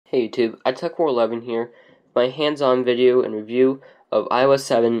Hey YouTube, iTech411 here, my hands-on video and review of iOS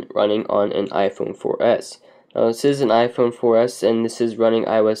 7 running on an iPhone 4S. Now this is an iPhone 4S and this is running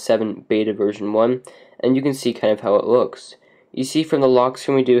iOS 7 beta version 1, and you can see kind of how it looks. You see from the lock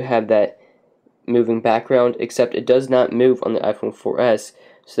screen we do have that moving background, except it does not move on the iPhone 4S,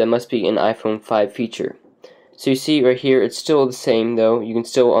 so that must be an iPhone 5 feature. So you see right here, it's still the same though, you can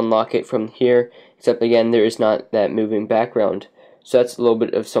still unlock it from here, except again there is not that moving background. So that's a little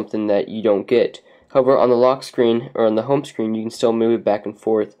bit of something that you don't get. However, on the lock screen, or on the home screen, you can still move it back and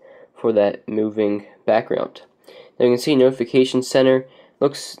forth for that moving background. Now you can see Notification Center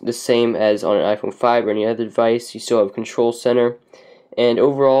looks the same as on an iPhone 5 or any other device. You still have Control Center, and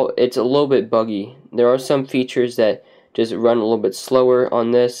overall it's a little bit buggy. There are some features that just run a little bit slower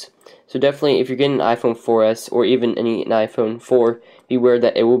on this. So definitely, if you're getting an iPhone 4S or even an iPhone 4, beware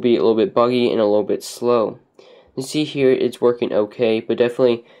that it will be a little bit buggy and a little bit slow. You see here it's working okay, but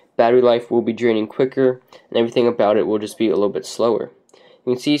definitely battery life will be draining quicker and everything about it will just be a little bit slower.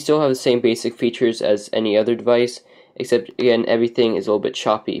 You can see you still have the same basic features as any other device, except again everything is a little bit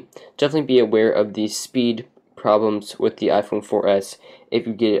choppy. Definitely be aware of the speed problems with the iPhone 4S if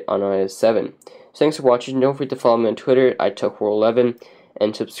you get it on iOS 7. So thanks for watching. Don't forget to follow me on Twitter at iTech411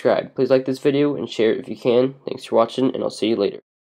 and subscribe. Please like this video and share it if you can. Thanks for watching, and I'll see you later.